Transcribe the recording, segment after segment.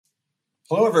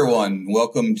Hello, everyone.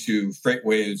 Welcome to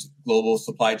FreightWaves Global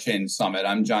Supply Chain Summit.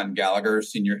 I'm John Gallagher,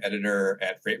 Senior Editor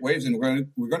at FreightWaves, and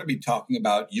we're going to be talking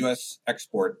about U.S.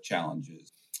 export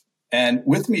challenges. And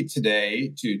with me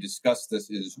today to discuss this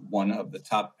is one of the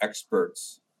top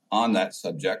experts on that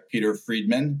subject, Peter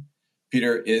Friedman.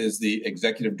 Peter is the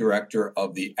Executive Director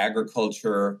of the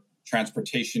Agriculture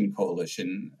Transportation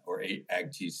Coalition, or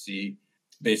AgTC,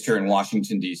 based here in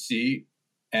Washington, D.C.,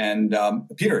 And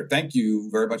Peter, thank you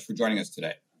very much for joining us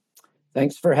today.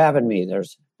 Thanks for having me.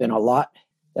 There's been a lot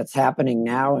that's happening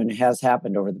now and has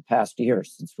happened over the past year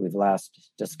since we've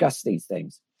last discussed these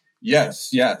things.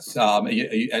 Yes.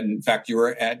 In fact, you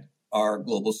were at our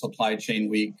Global Supply Chain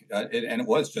Week, and it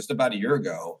was just about a year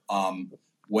ago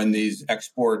when these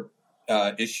export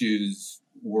issues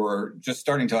were just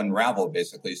starting to unravel,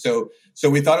 basically. So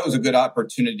we thought it was a good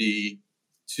opportunity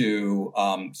to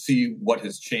see what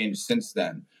has changed since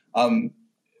then.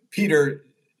 Peter,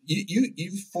 you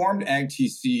formed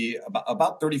AgTC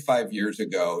about 35 years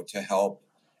ago to help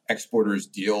exporters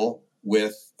deal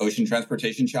with ocean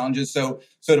transportation challenges. So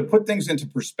to put things into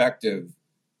perspective,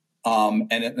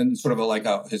 and sort of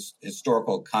a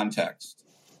historical context,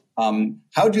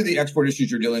 how do the export issues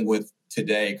you're dealing with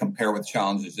today compare with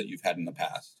challenges that you've had in the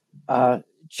past?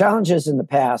 Challenges in the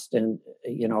past, and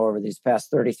over these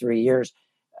past 33 years,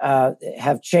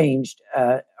 have changed.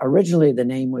 Originally, the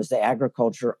name was the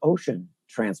Agriculture Ocean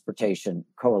Transportation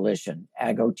Coalition,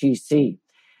 AgOTC.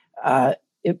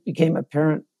 It became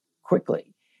apparent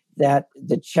quickly that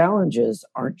the challenges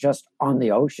aren't just on the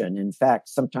ocean. In fact,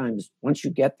 sometimes once you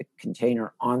get the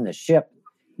container on the ship,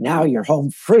 now you're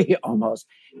home free almost,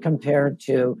 compared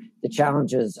to the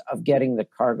challenges of getting the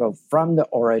cargo from the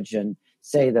origin,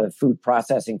 say the food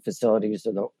processing facilities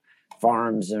or the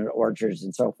farms and orchards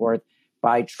and so forth,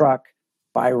 by truck,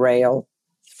 by rail,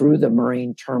 through the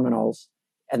marine terminals,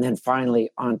 and then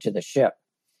finally onto the ship.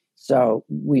 So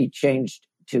we changed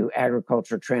to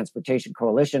Agriculture Transportation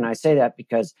Coalition. I say that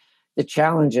because the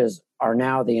challenges are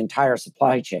now the entire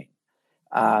supply chain,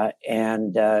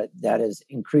 and that is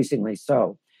increasingly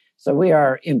so. So we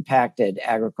are impacted,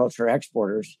 agriculture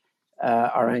exporters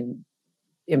are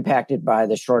impacted by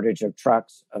the shortage of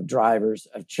trucks, of drivers,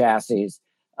 of chassis,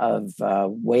 of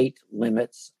weight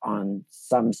limits on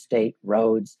some state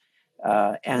roads,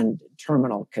 and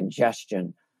terminal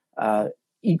congestion,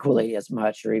 equally as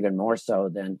much or even more so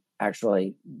than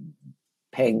actually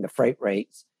paying the freight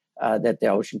rates that the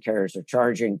ocean carriers are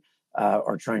charging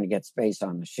or trying to get space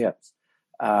on the ships,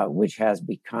 which has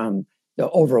become the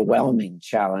overwhelming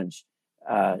challenge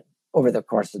over the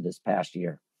course of this past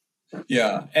year.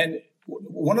 Yeah. And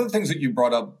one of the things that you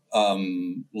brought up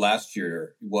last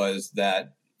year was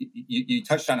that you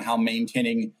touched on how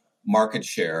maintaining market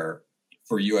share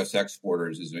for U.S.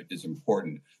 exporters is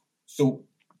important. So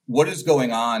what is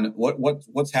going on?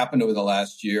 What's happened over the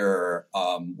last year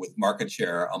with market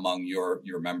share among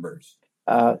your members?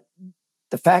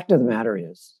 The fact of the matter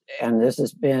is, and this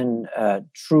has been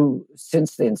true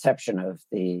since the inception of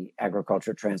the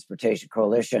Agriculture Transportation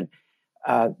Coalition,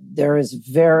 there is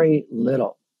very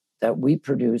little that we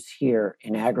produce here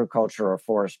in agriculture or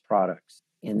forest products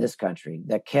in this country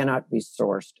that cannot be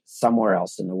sourced somewhere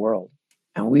else in the world.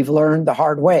 And we've learned the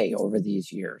hard way over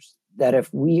these years that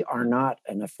if we are not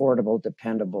an affordable,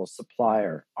 dependable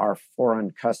supplier, our foreign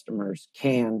customers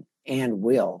can and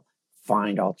will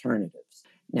find alternatives.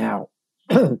 Now,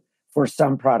 for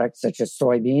some products such as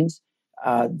soybeans,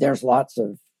 there's lots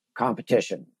of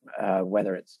competition,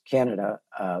 whether it's Canada,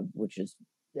 which is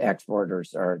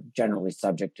exporters are generally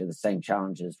subject to the same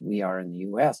challenges we are in the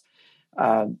U.S.,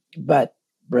 but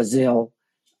Brazil,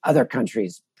 other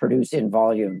countries produce in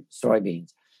volume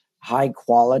soybeans. High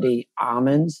quality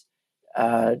almonds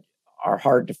are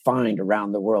hard to find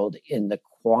around the world in the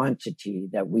quantity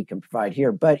that we can provide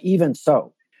here. But even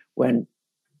so, when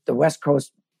the West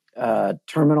Coast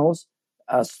terminals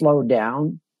slow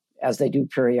down, as they do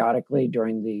periodically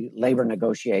during the labor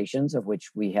negotiations, of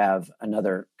which we have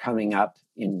another coming up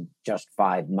in just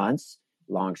 5 months,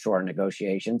 longshore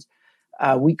negotiations,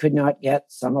 we could not get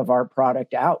some of our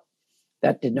product out.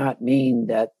 That did not mean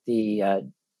that the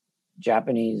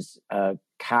Japanese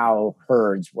cow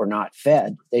herds were not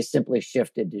fed. They simply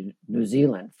shifted to New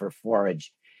Zealand for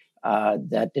forage.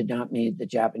 That did not mean the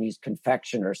Japanese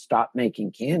confectioners stopped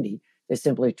making candy. They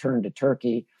simply turned to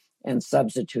turkey and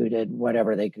substituted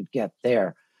whatever they could get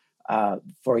there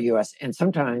for U.S. And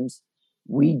sometimes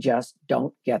we just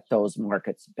don't get those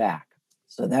markets back.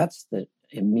 So that's the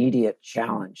immediate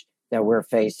challenge that we're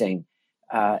facing.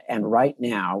 And right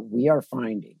now, we are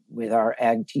finding with our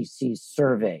AgTC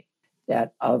survey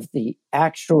that of the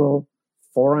actual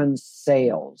foreign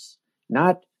sales,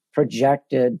 not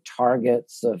projected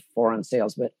targets of foreign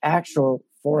sales, but actual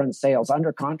foreign sales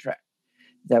under contract,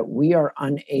 that we are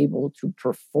unable to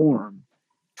perform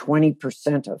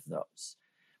 20% of those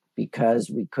because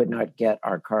we could not get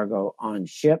our cargo on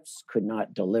ships, could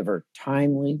not deliver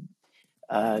timely,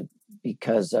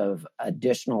 because of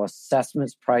additional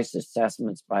assessments, price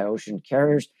assessments by ocean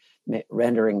carriers,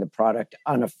 rendering the product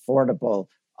unaffordable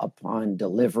upon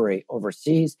delivery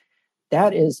overseas.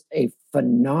 That is a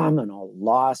phenomenal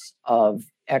loss of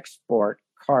export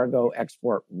cargo,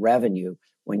 export revenue,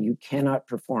 when you cannot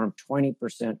perform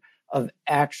 20% of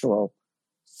actual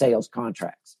sales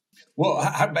contracts. Well,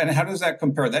 how does that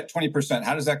compare? That 20%,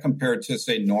 how does that compare to,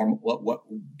 say, normal what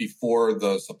before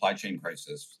the supply chain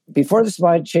crisis? Before the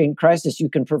supply chain crisis, you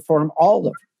can perform all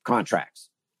the contracts,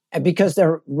 and because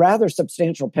there are rather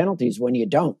substantial penalties when you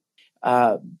don't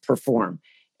perform.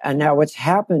 And now, what's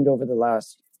happened over the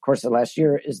course of the last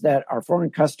year is that our foreign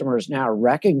customers now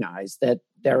recognize that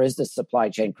there is this supply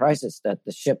chain crisis, that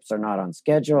the ships are not on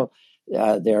schedule,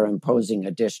 they're imposing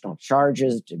additional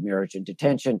charges, demurrage and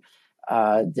detention.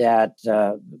 That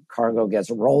cargo gets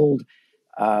rolled.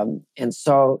 And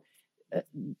so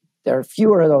there are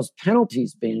fewer of those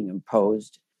penalties being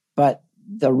imposed. But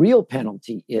the real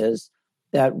penalty is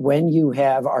that when you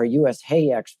have our U.S.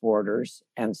 hay exporters,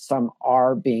 and some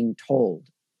are being told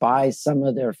by some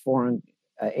of their foreign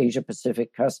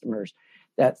Asia-Pacific customers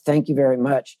that, thank you very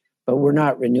much, but we're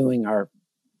not renewing our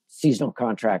seasonal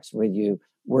contracts with you.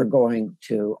 We're going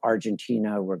to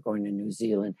Argentina. We're going to New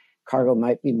Zealand. Cargo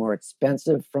might be more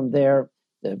expensive from there.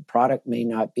 The product may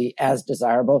not be as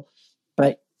desirable.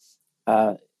 But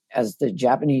as the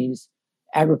Japanese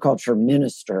agriculture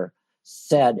minister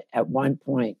said at one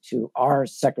point to our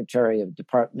Secretary of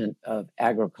Department of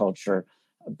Agriculture,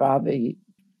 probably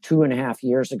 2.5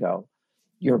 years ago,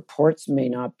 your ports may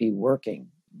not be working,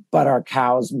 but our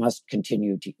cows must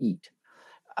continue to eat.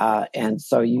 And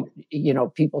so,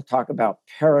 people talk about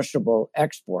perishable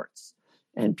exports.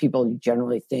 And people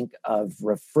generally think of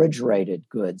refrigerated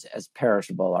goods as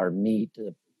perishable, our meat,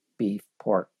 beef,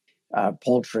 pork,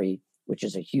 poultry, which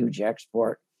is a huge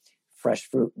export, fresh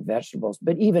fruit and vegetables.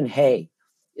 But even hay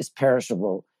is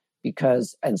perishable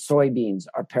and soybeans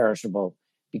are perishable,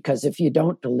 because if you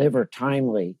don't deliver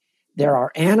timely, there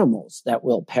are animals that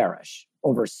will perish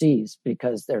overseas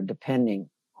because they're depending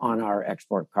on our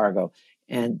export cargo.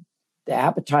 And the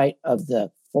appetite of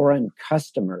the foreign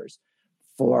customers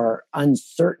for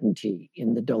uncertainty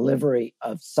in the delivery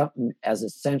of something as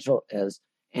essential as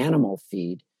animal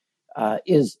feed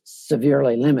is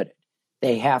severely limited.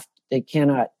 They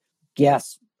cannot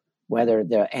guess whether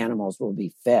the animals will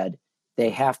be fed. They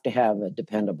have to have a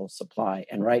dependable supply.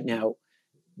 And right now,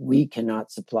 we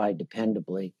cannot supply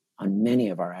dependably on many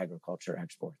of our agriculture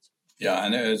exports. Yeah,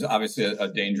 and there's obviously a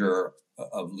danger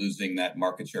of losing that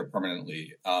market share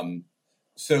permanently.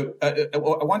 So I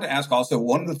wanted to ask also,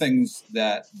 another thing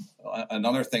that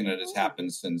has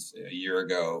happened since a year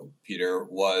ago, Peter,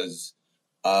 was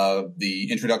the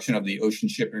introduction of the Ocean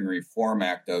Shipping Reform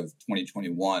Act of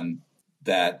 2021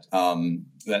 that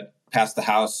passed the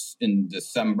House in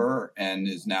December and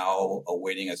is now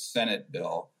awaiting a Senate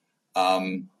bill.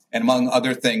 And among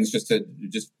other things, just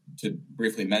to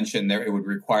briefly mention, there it would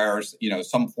require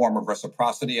some form of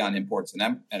reciprocity on imports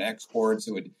and exports.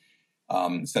 It would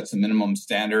set some minimum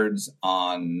standards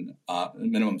on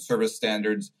minimum service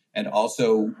standards, and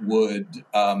also would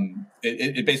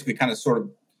it basically kind of sort of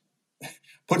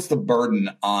puts the burden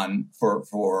on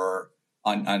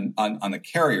the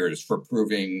carriers for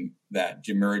proving that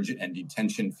demurrage and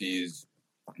detention fees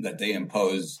that they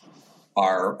impose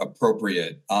are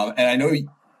appropriate. And I know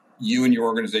you and your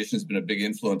organization has been a big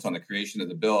influence on the creation of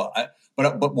the bill,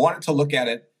 but wanted to look at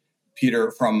it,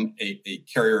 Peter, from a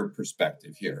carrier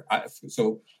perspective here.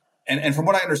 And from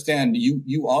what I understand,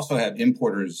 you also have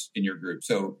importers in your group.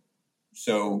 So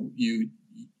you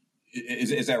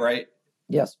is that right?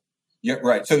 Yes. Yeah,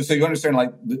 right. So you understand,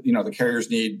 the carriers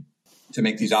need to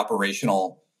make these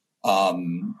operational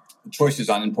choices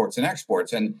on imports and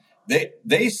exports, and the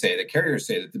carriers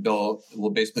say that the bill will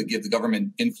basically give the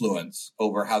government influence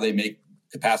over how they make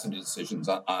capacity decisions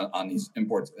on these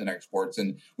imports and exports,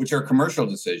 and which are commercial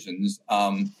decisions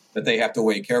that they have to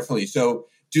weigh carefully. So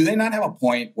do they not have a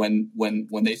point when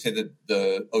they say that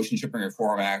the Ocean Shipping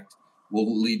Reform Act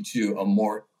will lead to a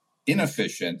more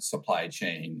inefficient supply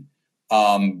chain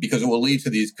because it will lead to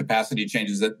these capacity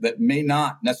changes that may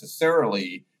not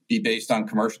necessarily be based on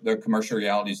the commercial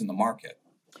realities in the market?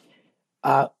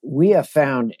 We have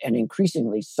found, and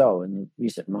increasingly so in the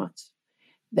recent months,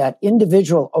 that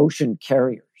individual ocean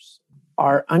carriers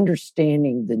are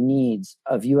understanding the needs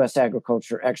of U.S.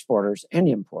 agriculture exporters and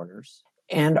importers,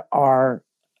 and are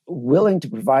willing to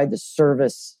provide the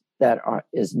service that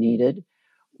is needed.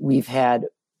 We've had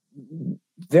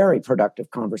very productive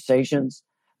conversations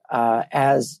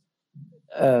as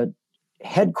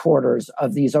headquarters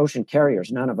of these ocean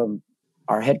carriers. None of them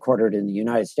are headquartered in the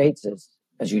United States,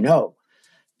 as you know.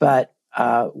 But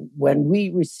when we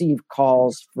receive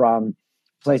calls from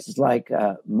places like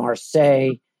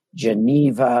Marseille,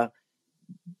 Geneva,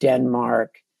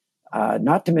 Denmark,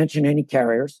 not to mention any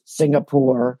carriers,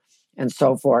 Singapore, and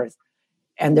so forth,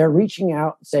 and they're reaching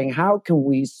out saying, how can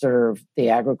we serve the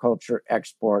agriculture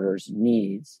exporters'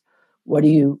 needs? What do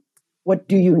you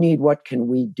need? What can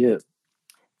we do?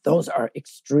 Those are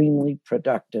extremely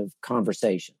productive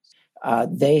conversations.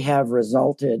 They have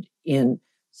resulted in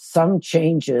some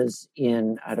changes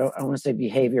in, I don't want to say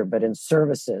behavior, but in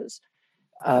services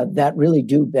that really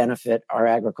do benefit our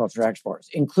agriculture exporters,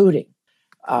 including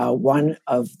one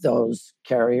of those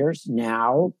carriers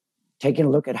now taking a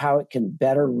look at how it can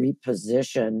better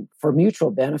reposition for mutual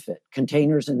benefit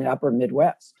containers in the upper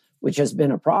Midwest, which has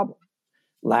been a problem.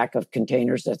 Lack of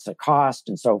containers, that's a cost,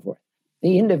 and so forth.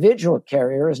 The individual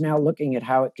carrier is now looking at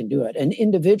how it can do it. An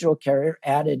individual carrier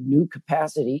added new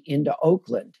capacity into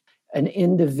Oakland. An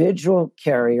individual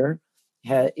carrier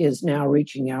is now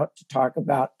reaching out to talk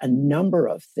about a number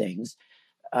of things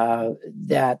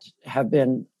that have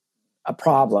been a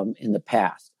problem in the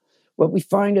past. What we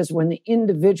find is when the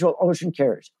individual ocean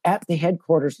carriers at the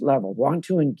headquarters level want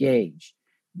to engage,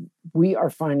 we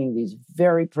are finding these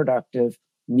very productive,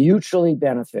 mutually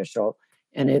beneficial,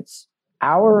 and it's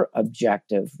our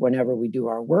objective whenever we do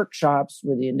our workshops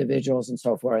with the individuals and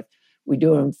so forth. We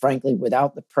do them, frankly,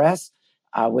 without the press,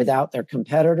 without their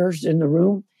competitors in the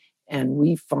room. And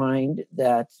we find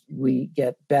that we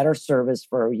get better service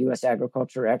for U.S.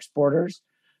 agriculture exporters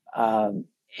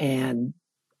and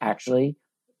actually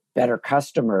better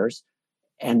customers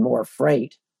and more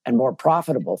freight and more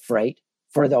profitable freight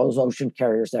for those ocean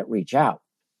carriers that reach out.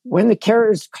 When the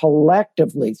carriers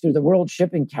collectively, through the World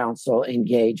Shipping Council,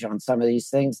 engage on some of these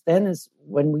things, then is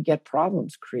when we get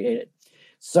problems created.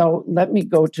 So let me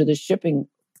go to the Shipping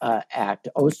Act,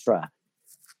 OSTRA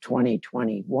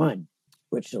 2021,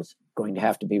 which is going to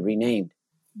have to be renamed.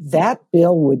 That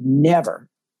bill would never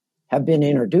have been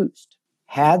introduced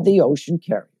had the ocean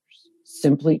carriers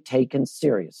simply taken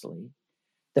seriously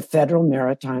the Federal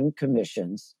Maritime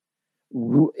Commission's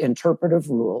interpretive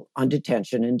rule on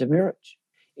detention and demurrage.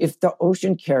 If the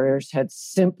ocean carriers had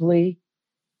simply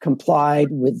complied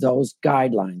with those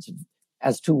guidelines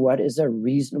as to what is a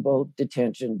reasonable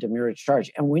detention demurrage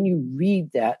charge. And when you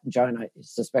read that, John, I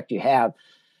suspect you have,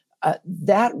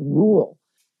 that rule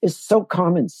is so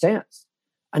common sense.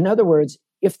 In other words,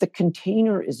 if the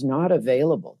container is not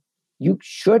available, you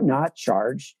should not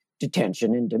charge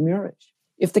detention and demurrage.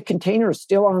 If the container is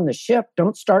still on the ship,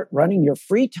 don't start running your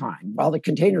free time while the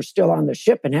container is still on the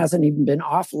ship and hasn't even been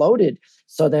offloaded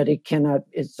so that it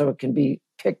can be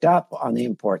picked up on the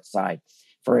import side,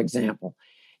 for example.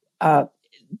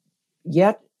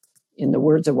 Yet, in the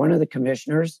words of one of the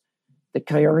commissioners, the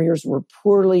carriers were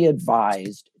poorly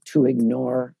advised to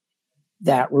ignore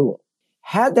that rule.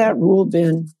 Had that rule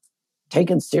been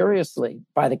taken seriously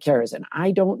by the carriers, and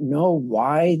I don't know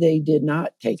why they did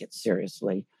not take it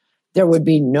seriously, there would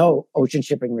be no Ocean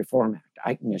Shipping Reform Act.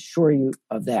 I can assure you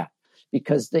of that,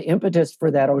 because the impetus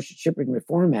for that Ocean Shipping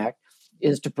Reform Act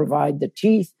is to provide the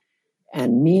teeth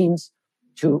and means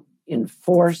to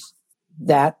enforce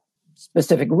that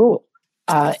specific rule.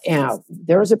 And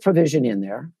there is a provision in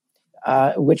there,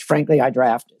 which frankly I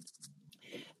drafted,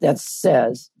 that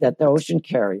says that the ocean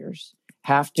carriers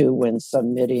have to, when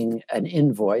submitting an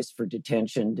invoice for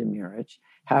detention demurrage,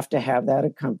 have to have that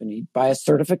accompanied by a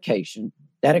certification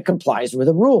that it complies with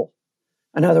a rule.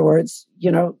 In other words,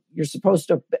 you're supposed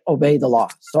to obey the law.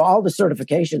 So all the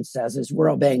certification says is we're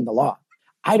obeying the law.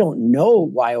 I don't know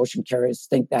why ocean carriers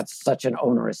think that's such an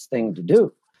onerous thing to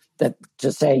do, that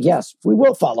to say, yes, we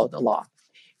will follow the law.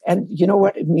 And you know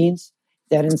what it means?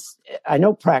 I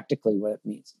know practically what it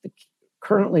means.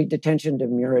 Currently, detention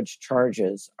demurrage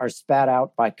charges are spat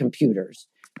out by computers,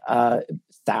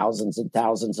 thousands and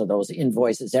thousands of those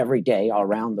invoices every day all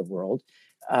around the world,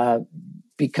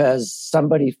 because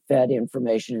somebody fed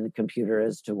information in the computer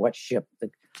as to what ship the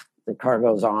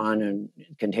cargo's on and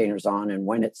containers on and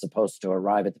when it's supposed to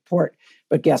arrive at the port.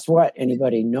 But guess what?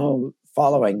 Anybody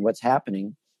following what's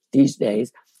happening these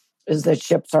days is that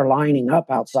ships are lining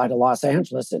up outside of Los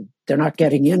Angeles and they're not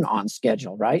getting in on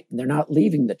schedule, right? And they're not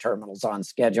leaving the terminals on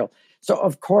schedule. So,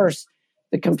 of course,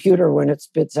 the computer, when it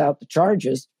spits out the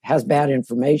charges, has bad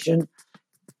information.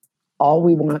 All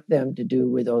we want them to do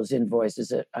with those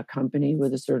invoices is accompany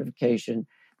with a certification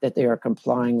that they are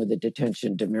complying with the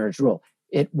detention demurrage rule.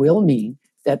 It will mean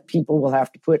that people will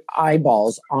have to put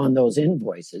eyeballs on those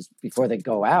invoices before they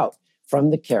go out from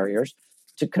the carriers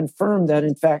to confirm that,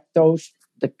 in fact,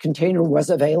 the container was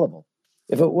available.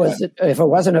 If it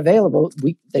wasn't available,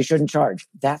 they shouldn't charge.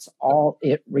 That's all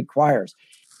it requires.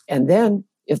 And then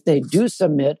if they do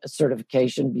submit a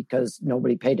certification because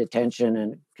nobody paid attention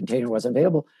and container wasn't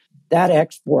available, that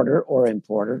exporter or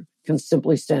importer can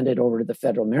simply send it over to the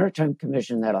Federal Maritime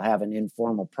Commission. That'll have an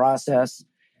informal process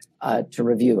to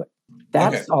review it.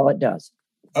 That's all it does.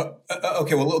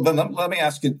 Okay. Well, then let me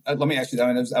ask you. That. I mean,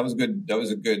 that was good. That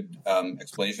was a good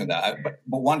explanation of that.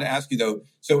 But wanted to ask you though.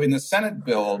 So in the Senate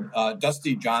bill,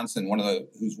 Dusty Johnson,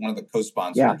 who's one of the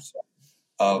co-sponsors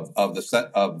of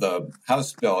the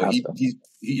House bill,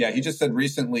 he just said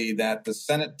recently that the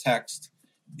Senate text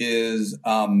is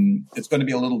it's going to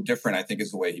be a little different, I think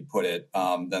is the way he put it,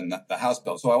 than the House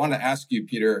bill. So I want to ask you,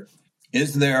 Peter,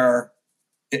 is there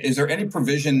any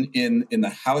provision in the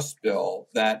House bill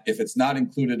that, if it's not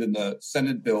included in the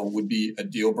Senate bill, would be a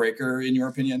deal breaker, in your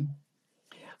opinion?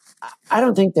 I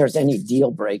don't think there's any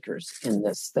deal breakers in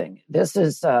this thing. This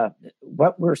is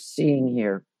what we're seeing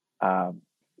here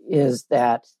is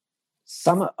that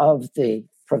some of the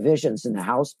provisions in the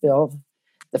House bill,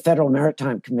 the Federal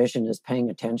Maritime Commission is paying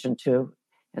attention to,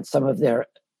 and some of their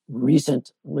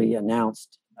recently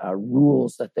announced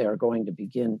rules that they are going to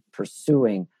begin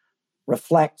pursuing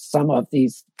reflect some of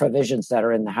these provisions that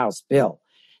are in the House bill.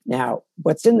 Now,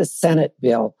 what's in the Senate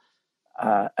bill,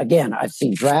 again, I've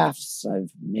seen drafts,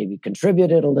 I've maybe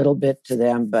contributed a little bit to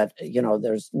them, but,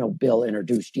 there's no bill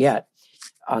introduced yet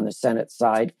on the Senate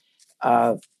side.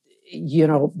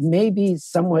 Maybe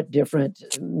somewhat different,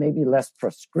 maybe less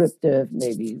prescriptive,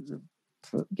 maybe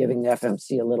giving the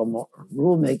FMC a little more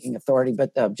rulemaking authority,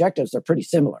 but the objectives are pretty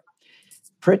similar,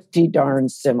 pretty darn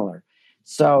similar.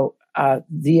 So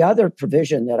the other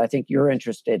provision that I think you're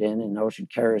interested in, and ocean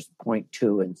carriers point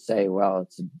to and say, well,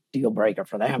 it's a deal breaker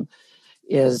for them,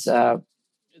 is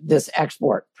this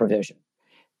export provision.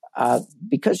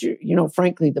 Because,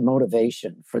 frankly, the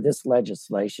motivation for this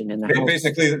legislation in the House,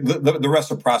 basically the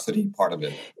reciprocity part of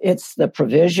it. It's the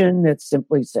provision that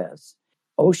simply says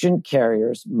ocean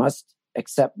carriers must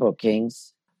accept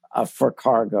bookings for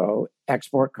cargo,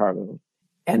 export cargo,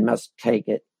 and must take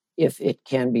it if it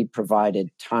can be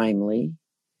provided timely,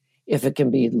 if it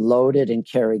can be loaded and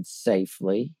carried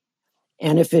safely,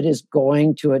 and if it is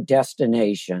going to a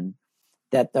destination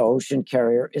that the ocean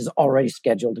carrier is already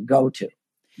scheduled to go to.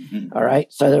 Mm-hmm. All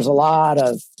right. So there's a lot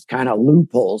of kind of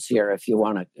loopholes here, if you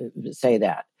want to say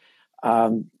that.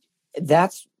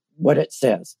 That's what it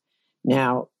says.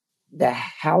 Now, the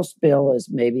House bill is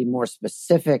maybe more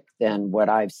specific than what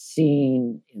I've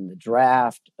seen in the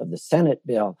draft of the Senate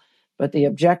bill, but the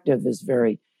objective is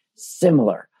very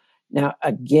similar. Now,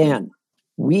 again,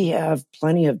 we have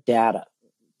plenty of data.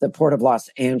 The Port of Los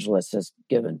Angeles has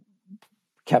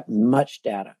kept much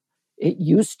data. It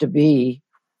used to be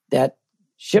that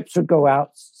ships would go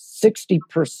out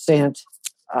 60%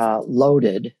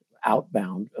 loaded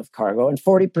outbound of cargo and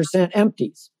 40%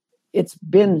 empties. It's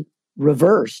been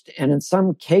reversed. And in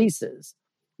some cases,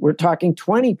 we're talking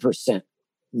 20%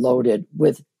 loaded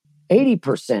with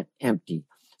 80% empty.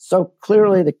 So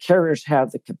clearly the carriers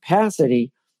have the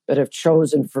capacity, but have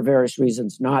chosen for various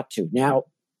reasons not to. Now,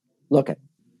 look,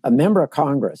 a member of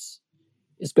Congress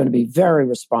is going to be very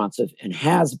responsive and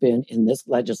has been in this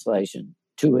legislation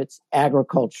to its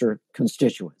agriculture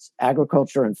constituents.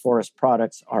 Agriculture and forest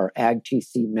products are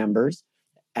AgTC members.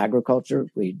 Agriculture,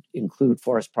 we include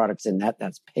forest products in that.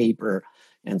 That's paper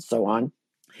and so on.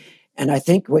 And I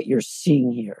think what you're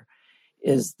seeing here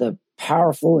is the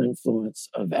powerful influence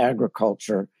of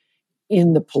agriculture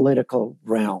in the political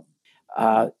realm.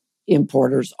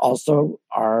 Importers also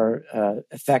are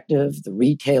effective. The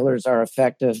retailers are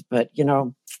effective. But,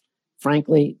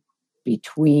 frankly,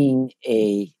 between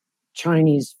a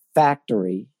Chinese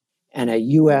factory and a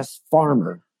U.S.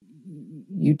 farmer,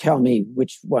 you tell me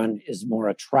which one is more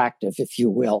attractive, if you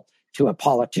will, to a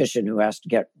politician who has to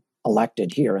get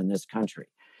elected here in this country.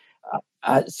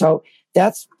 So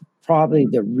that's probably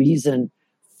the reason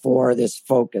for this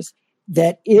focus.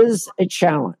 That is a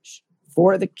challenge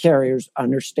for the carriers,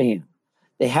 understand.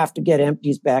 They have to get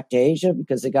empties back to Asia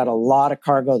because they got a lot of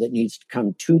cargo that needs to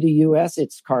come to the U.S.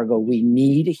 It's cargo we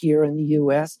need here in the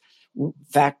U.S.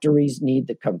 Factories need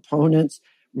the components.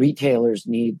 Retailers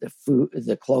need the food,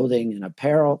 the clothing and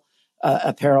apparel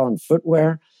and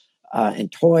footwear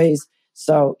and toys.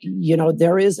 So,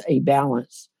 there is a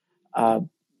balance. But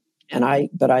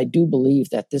I do believe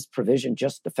that this provision,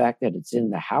 just the fact that it's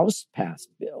in the House passed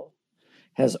bill,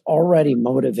 has already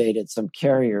motivated some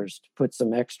carriers to put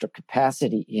some extra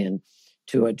capacity in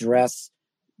to address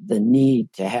the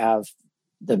need to have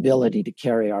the ability to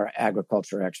carry our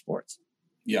agriculture exports.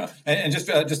 Yeah, and just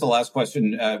the last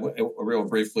question, real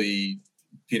briefly,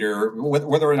 Peter,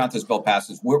 whether or not this bill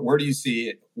passes, where do you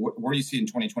see where do you see in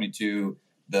 2022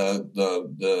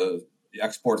 the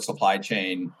export supply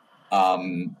chain,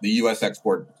 the U.S.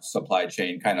 export supply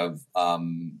chain, kind of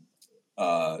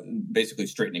basically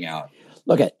straightening out?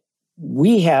 Look,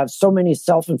 we have so many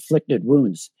self-inflicted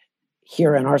wounds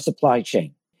here in our supply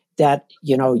chain that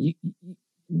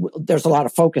there's a lot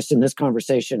of focus in this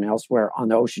conversation elsewhere on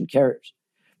the ocean carriers.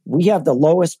 We have the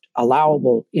lowest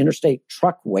allowable interstate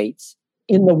truck weights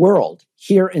in the world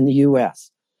here in the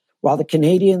U.S. While the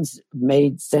Canadians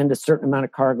may send a certain amount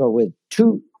of cargo with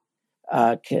 2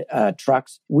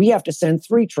 trucks, we have to send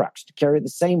 3 trucks to carry the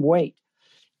same weight.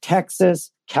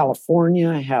 Texas,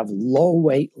 California have low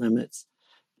weight limits,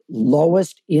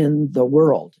 lowest in the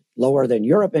world, lower than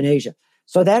Europe and Asia.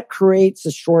 So that creates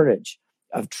a shortage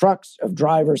of trucks, of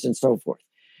drivers, and so forth.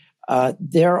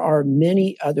 There are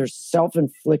many other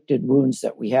self-inflicted wounds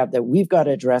that we have that we've got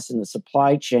to address in the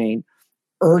supply chain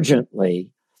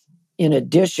urgently, in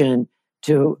addition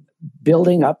to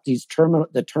building up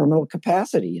the terminal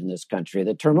capacity in this country.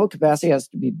 The terminal capacity has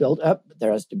to be built up.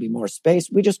 There has to be more space.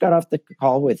 We just got off the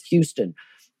call with Houston.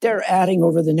 They're adding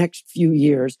over the next few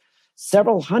years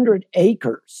several hundred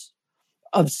acres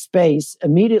of space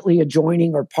immediately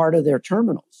adjoining or part of their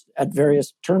terminals at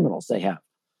various terminals they have.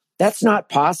 That's not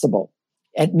possible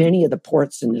at many of the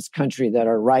ports in this country that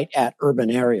are right at urban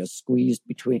areas, squeezed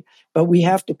between. But we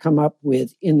have to come up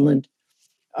with inland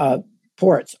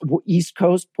ports. East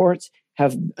Coast ports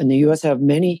in the U.S. have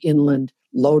many inland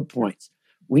load points.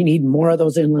 We need more of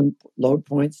those inland load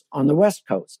points on the West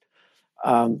Coast.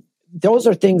 Those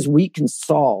are things we can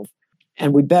solve,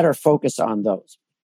 and we better focus on those.